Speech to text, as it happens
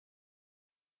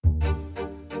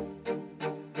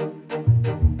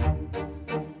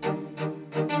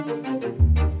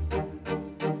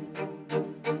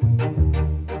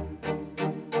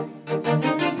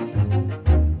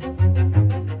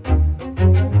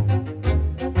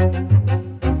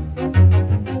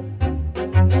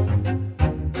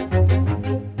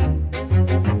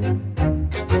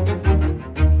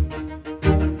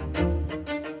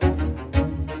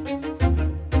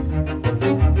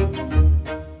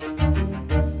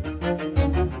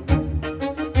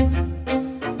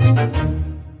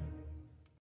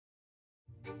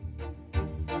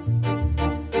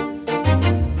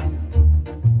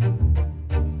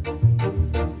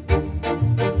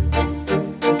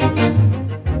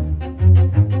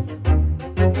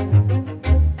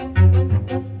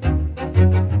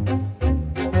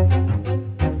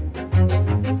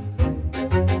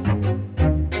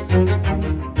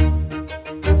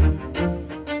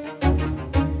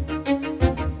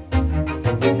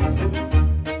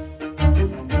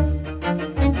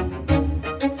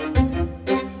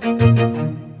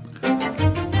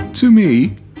To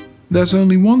me, there's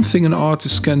only one thing an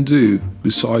artist can do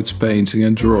besides painting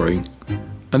and drawing,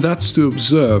 and that's to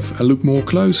observe and look more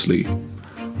closely.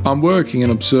 I'm working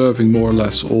and observing more or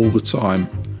less all the time.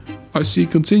 I see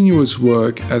continuous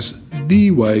work as the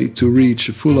way to reach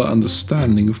a fuller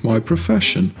understanding of my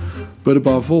profession, but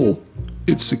above all,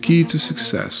 it's the key to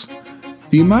success.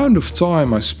 The amount of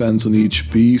time I spend on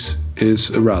each piece is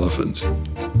irrelevant.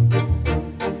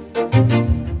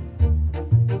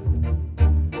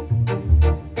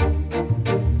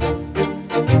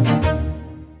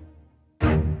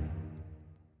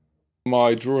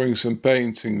 My drawings and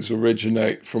paintings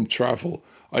originate from travel.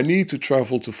 I need to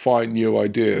travel to find new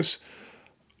ideas.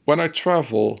 When I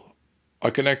travel, I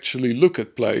can actually look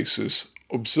at places,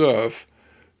 observe,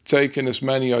 take in as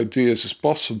many ideas as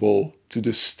possible to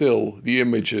distill the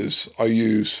images I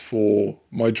use for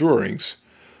my drawings.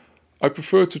 I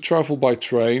prefer to travel by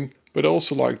train, but I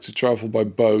also like to travel by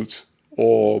boat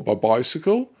or by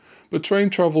bicycle. But train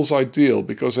travel is ideal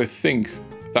because I think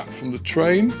that from the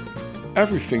train,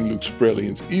 everything looks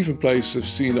brilliant, even places I've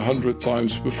seen 100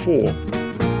 times before.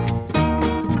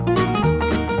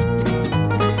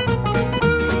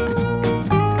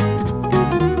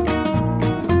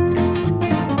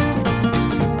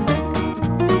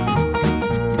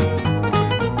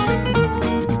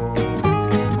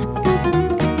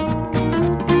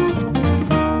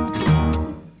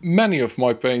 Many of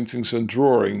my paintings and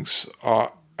drawings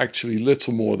are actually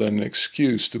little more than an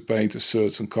excuse to paint a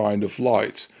certain kind of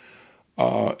light.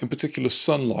 In particular,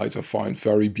 sunlight I find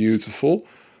very beautiful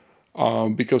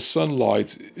because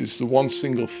sunlight is the one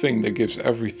single thing that gives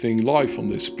everything life on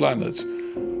this planet.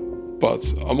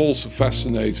 But I'm also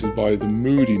fascinated by the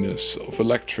moodiness of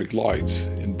electric light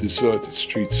in deserted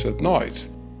streets at night.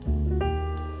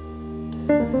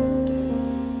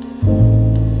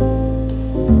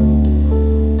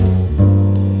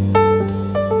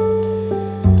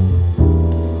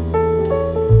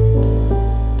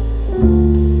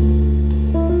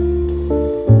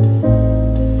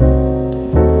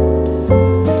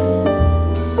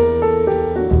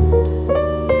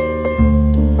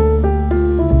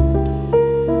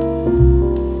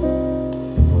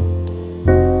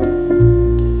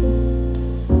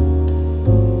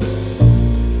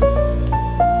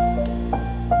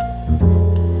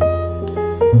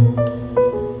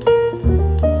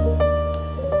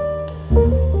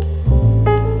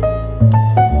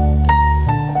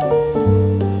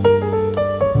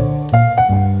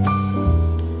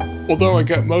 Although I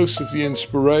get most of the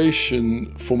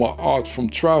inspiration for my art from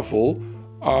travel,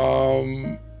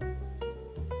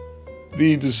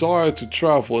 the desire to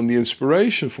travel and the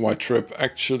inspiration for my trip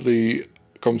actually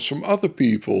comes from other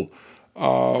people.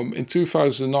 In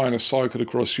 2009 I cycled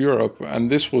across Europe,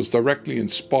 and this was directly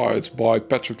inspired by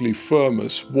Patrick Leigh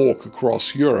Fermor's walk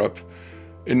across Europe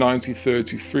in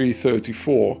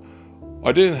 1933-34.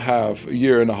 I didn't have a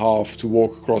year and a half to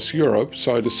walk across Europe,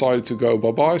 so I decided to go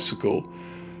by bicycle.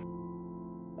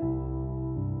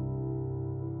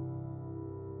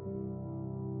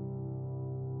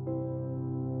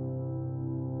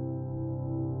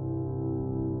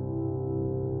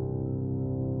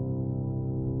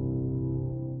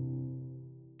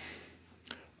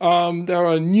 There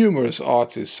are numerous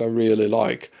artists I really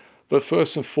like, but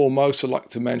first and foremost I'd like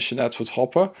to mention Edward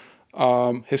Hopper.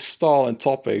 His style and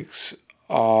topics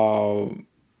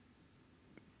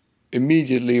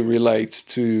immediately relate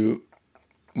to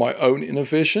my own inner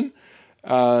vision,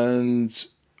 and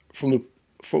from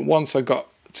once I got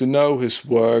to know his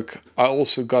work, I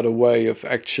also got a way of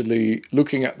actually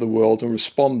looking at the world and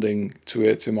responding to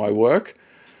it in my work.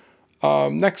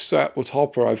 Next to Edward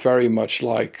Hopper, I very much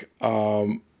like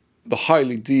the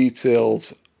highly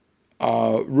detailed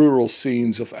rural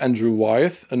scenes of Andrew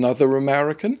Wyeth, another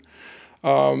American.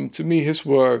 To me, his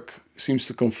work seems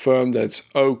to confirm that it's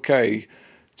okay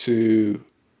to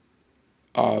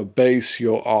base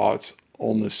your art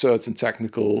on a certain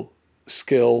technical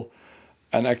skill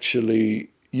and actually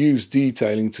use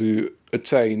detailing to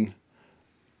attain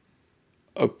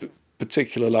a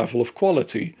particular level of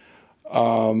quality.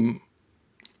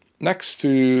 Next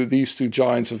to these two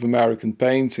giants of American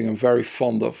painting, I'm very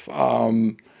fond of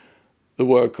the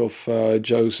work of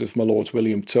Joseph My Lord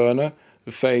William Turner,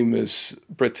 the famous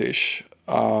British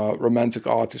romantic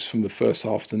artist from the first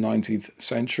half of the 19th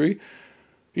century.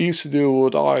 He used to do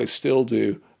what I still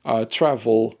do,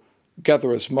 travel,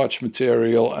 gather as much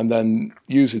material and then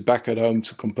use it back at home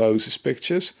to compose his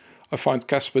pictures. I find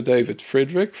Caspar David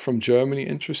Friedrich from Germany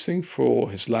interesting for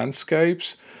his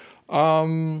landscapes.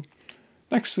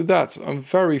 Next to that, I'm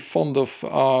very fond of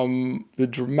the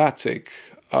dramatic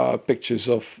pictures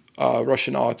of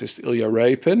Russian artist Ilya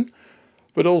Repin,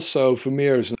 but also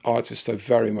Vermeer is an artist I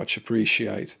very much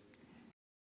appreciate.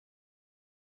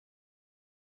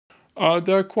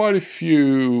 There are quite a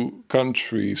few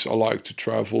countries I like to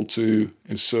travel to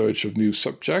in search of new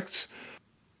subjects.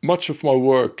 Much of my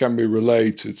work can be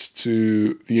related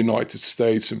to the United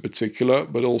States in particular,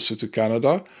 but also to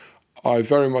Canada. I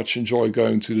very much enjoy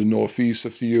going to the northeast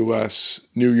of the US,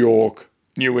 New York,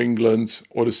 New England,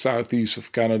 or the southeast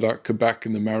of Canada, Quebec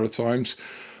and the Maritimes.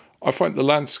 I find the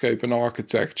landscape and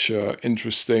architecture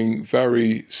interesting,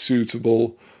 very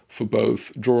suitable for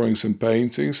both drawings and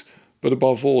paintings, but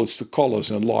above all it's the colors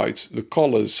and light. The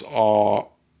colors are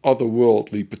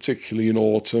otherworldly, particularly in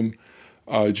autumn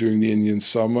during the Indian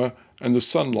summer, and the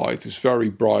sunlight is very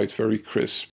bright, very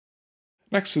crisp.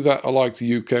 Next to that, I like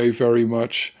the UK very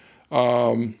much.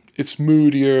 It's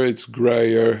moodier, it's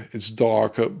grayer, it's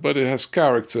darker, but it has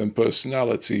character and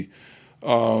personality,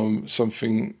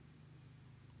 something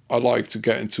I like to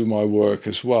get into my work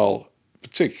as well,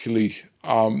 particularly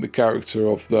the character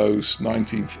of those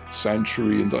 19th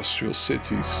century industrial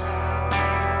cities.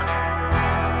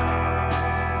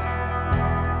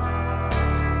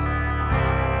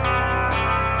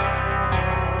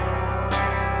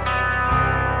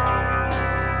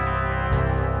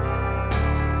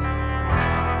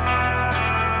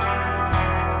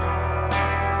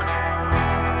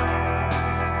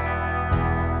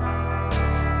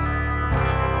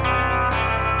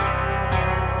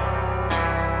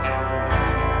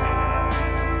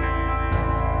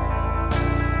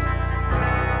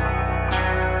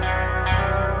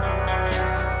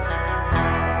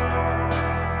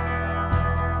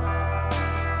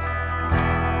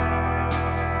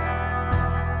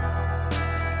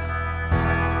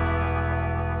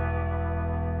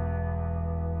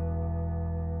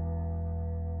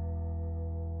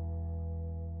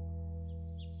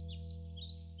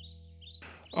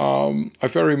 I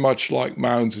very much like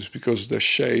mountains because of their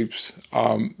shapes,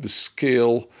 the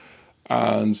scale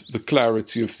and the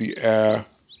clarity of the air,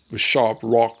 the sharp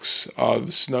rocks,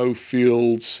 the snow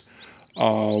fields,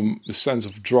 the sense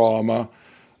of drama,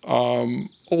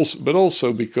 but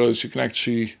also because you can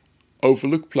actually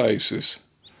overlook places,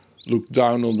 look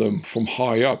down on them from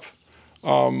high up.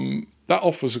 That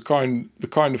offers the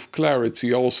kind of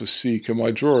clarity I also seek in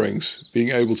my drawings, being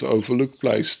able to overlook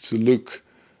places, to look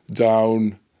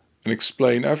down and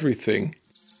explain everything.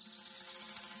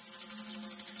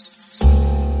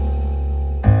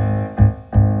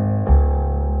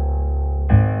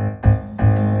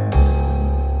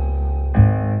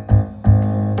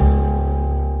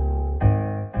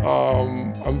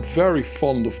 I'm very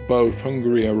fond of both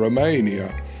Hungary and Romania.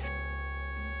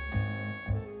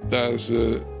 There's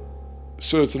a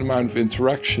certain amount of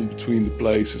interaction between the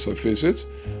places I visit.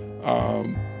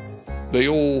 They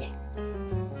all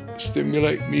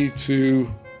stimulate me to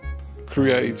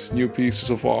create new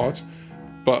pieces of art,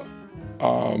 but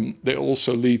they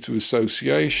also lead to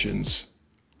associations,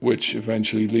 which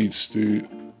eventually leads to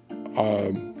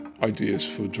ideas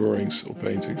for drawings or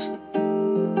paintings.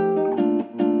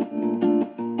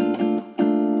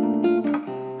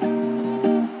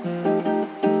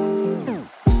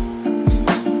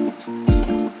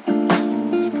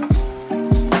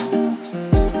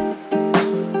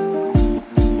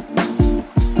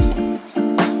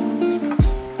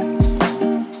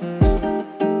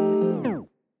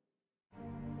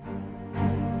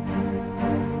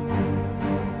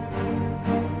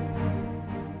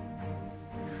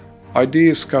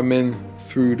 Ideas come in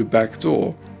through the back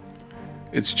door.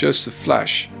 It's just a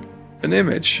flash, an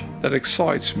image that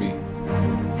excites me.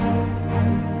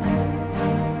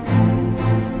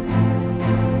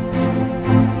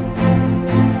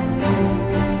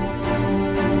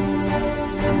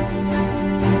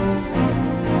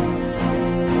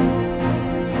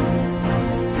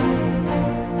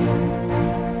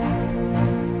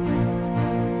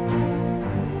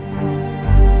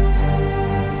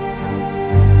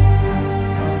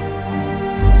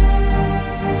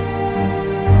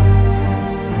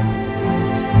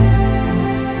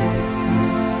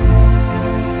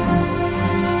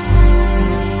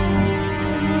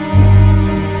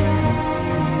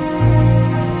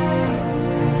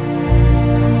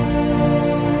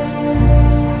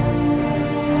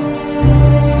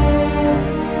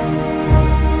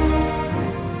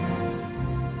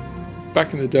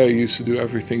 Back in the day, I used to do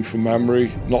everything from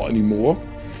memory, not anymore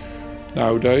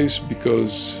nowadays,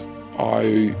 because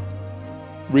I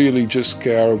really just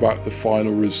care about the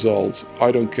final result.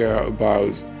 I don't care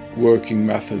about working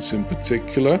methods in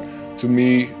particular. to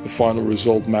me, the final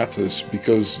result matters,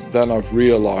 because then I've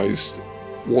realized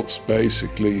what's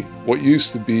basically what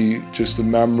used to be just a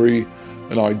memory,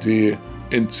 an idea,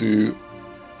 into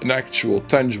an actual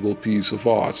tangible piece of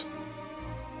art.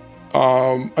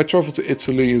 I travel to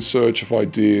Italy in search of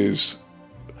ideas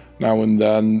now and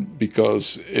then,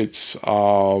 because it's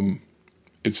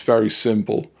very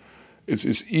simple.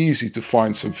 It's easy to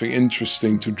find something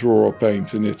interesting to draw or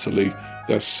paint in Italy.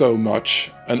 There's so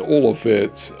much, and all of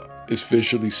it is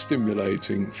visually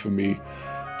stimulating for me.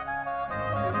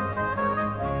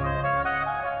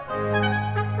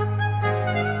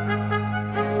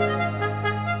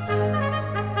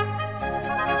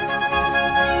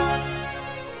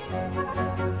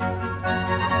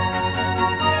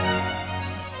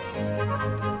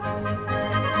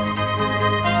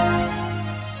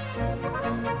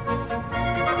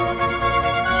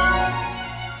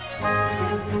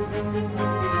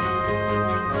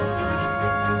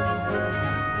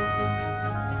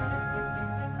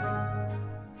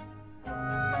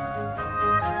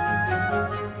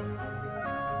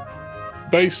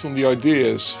 Based on the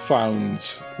ideas found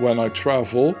when I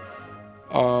travel,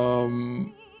 I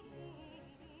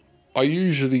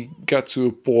usually get to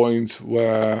a point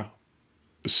where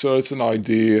a certain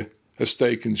idea has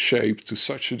taken shape to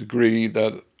such a degree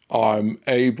that I'm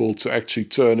able to actually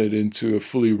turn it into a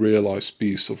fully realized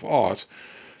piece of art.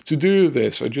 To do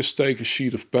this, I just take a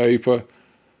sheet of paper,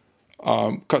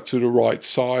 cut to the right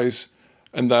size,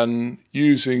 and then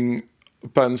using a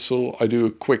pencil, I do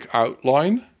a quick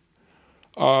outline.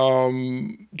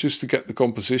 Just to get the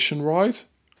composition right.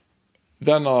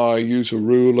 Then I use a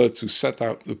ruler to set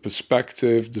out the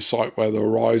perspective, decide where the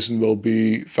horizon will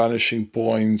be, vanishing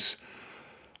points,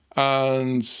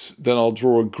 and then I'll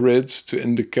draw a grid to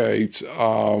indicate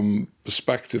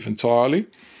perspective entirely.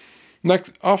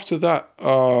 Next, after that,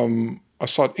 I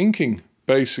start inking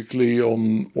basically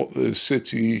on what the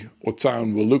city or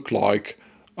town will look like.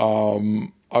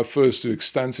 I first do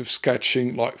extensive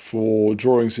sketching, like for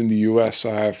drawings in the US,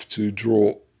 I have to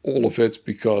draw all of it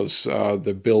because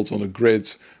they're built on a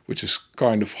grid, which is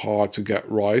kind of hard to get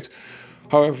right.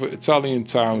 However, Italian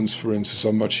towns, for instance,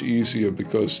 are much easier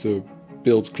because they're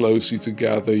built closely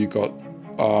together. You got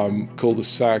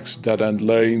cul-de-sacs, dead-end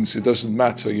lanes. It doesn't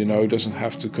matter, you know, it doesn't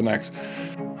have to connect.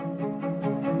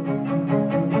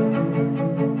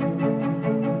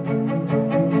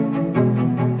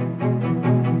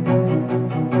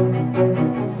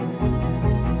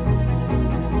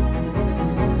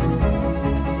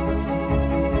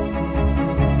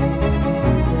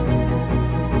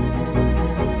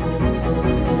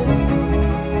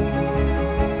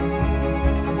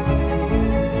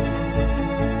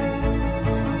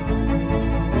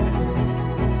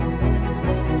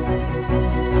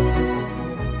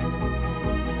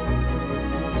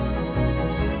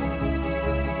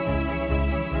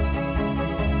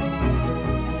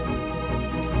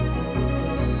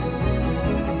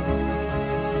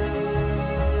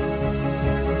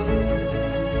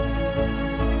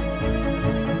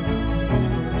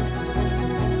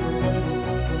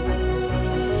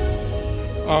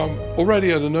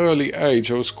 Already at an early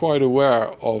age, I was quite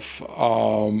aware of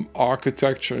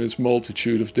architecture and its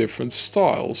multitude of different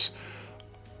styles.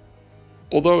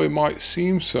 Although it might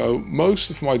seem so,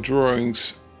 most of my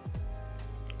drawings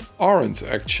aren't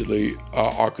actually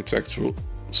architectural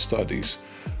studies.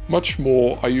 Much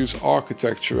more, I use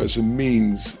architecture as a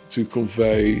means to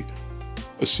convey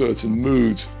a certain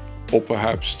mood, or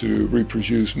perhaps to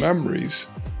reproduce memories.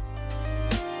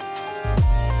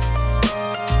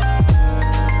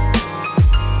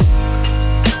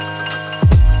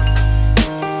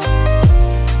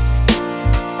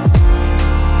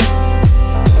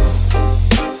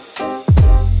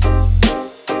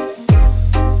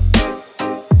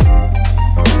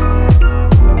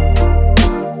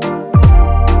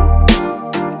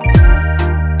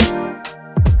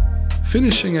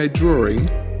 Finishing a drawing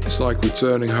is like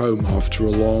returning home after a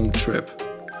long trip,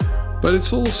 but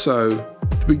it's also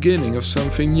the beginning of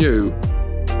something new.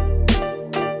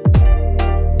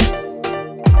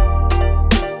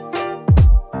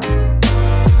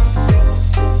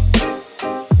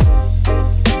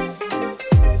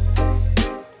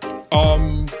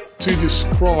 To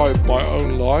describe my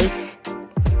own life,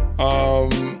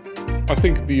 I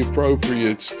think it'd be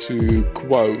appropriate to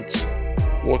quote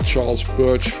what Charles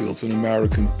Birchfield, an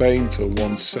American painter,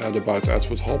 once said about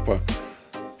Edward Hopper.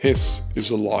 His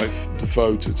is a life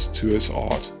devoted to his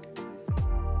art.